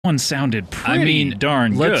one sounded pretty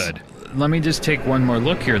darn good. Let me just take one more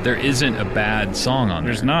look here. There isn't a bad song on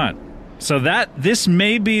there. There's not. So this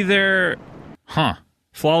may be their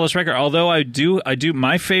flawless record. Although I do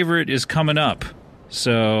my favorite is coming up.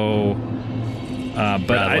 So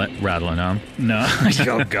but rattling on. No.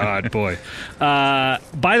 Oh God, boy. By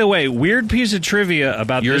the way, weird piece of trivia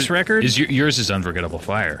about this record. Yours is Unforgettable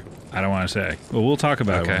Fire. I don't want to say. Well, we'll talk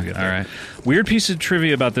about it when we get there. All right. Weird piece of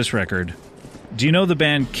trivia about this record. Do you know the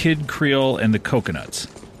band Kid Creole and the Coconuts?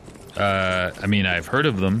 I've heard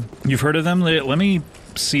of them. You've heard of them? Let me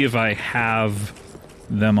see if I have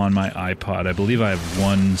them on my iPod. I believe I have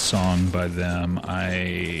one song by them.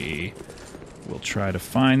 I will try to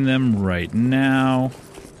find them right now.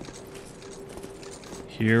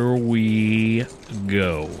 Here we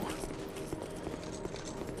go.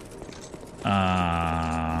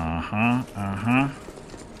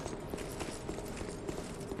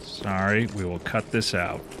 Sorry, we will cut this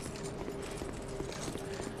out.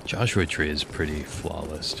 Joshua Tree is pretty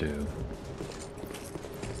flawless, too.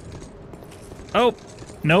 Oh,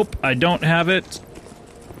 nope, I don't have it.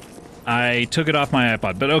 I took it off my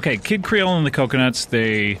iPod. But okay, Kid Creole and the Coconuts,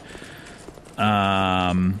 they're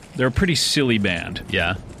a pretty silly band.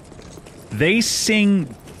 Yeah. They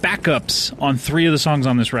sing backups on 3 of the songs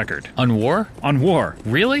on this record. On War? On War.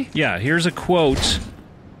 Really? Yeah, here's a quote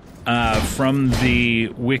from the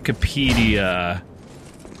Wikipedia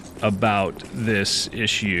about this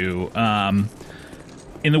issue.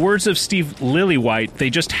 In the words of Steve Lillywhite,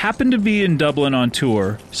 they just happened to be in Dublin on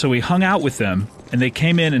tour, so we hung out with them, and they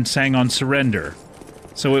came in and sang on Surrender.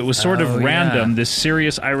 So it was sort of random, this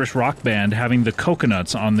serious Irish rock band having the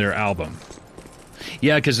Coconuts on their album.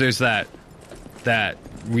 Yeah, because there's that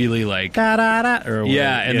really like da-da-da, or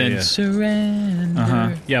then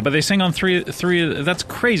Surrender. Yeah, but they sang on three. That's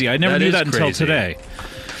crazy. I never knew that until today.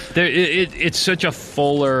 It's such a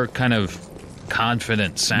fuller kind of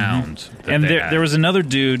confident sound. And there was another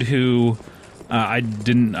dude who I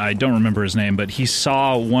don't remember his name, but he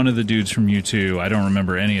saw one of the dudes from U2. I don't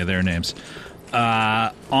remember any of their names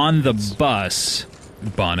on the bus.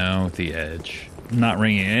 Bono, The Edge. Not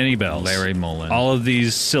ringing any bells. Larry Mullen. All of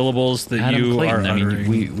these syllables that Adam you Clayton. are uttering.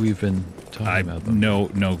 We've been talking about them. No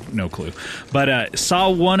clue. But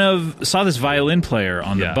saw this violin player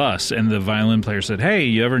on the bus, and the violin player said, "Hey,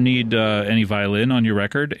 you ever need any violin on your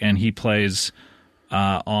record?" And he plays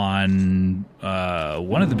on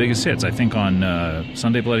one of the biggest hits, I think, on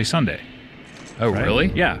Sunday Bloody Sunday. Oh, right?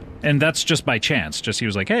 Really? Yeah. And that's just by chance. Just he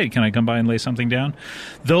was like, "Hey, can I come by and lay something down?"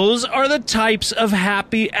 Those are the types of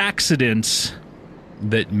happy accidents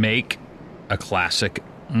that make a classic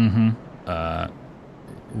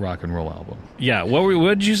rock and roll album. Yeah.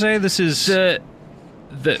 What did you say? This is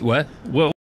what? What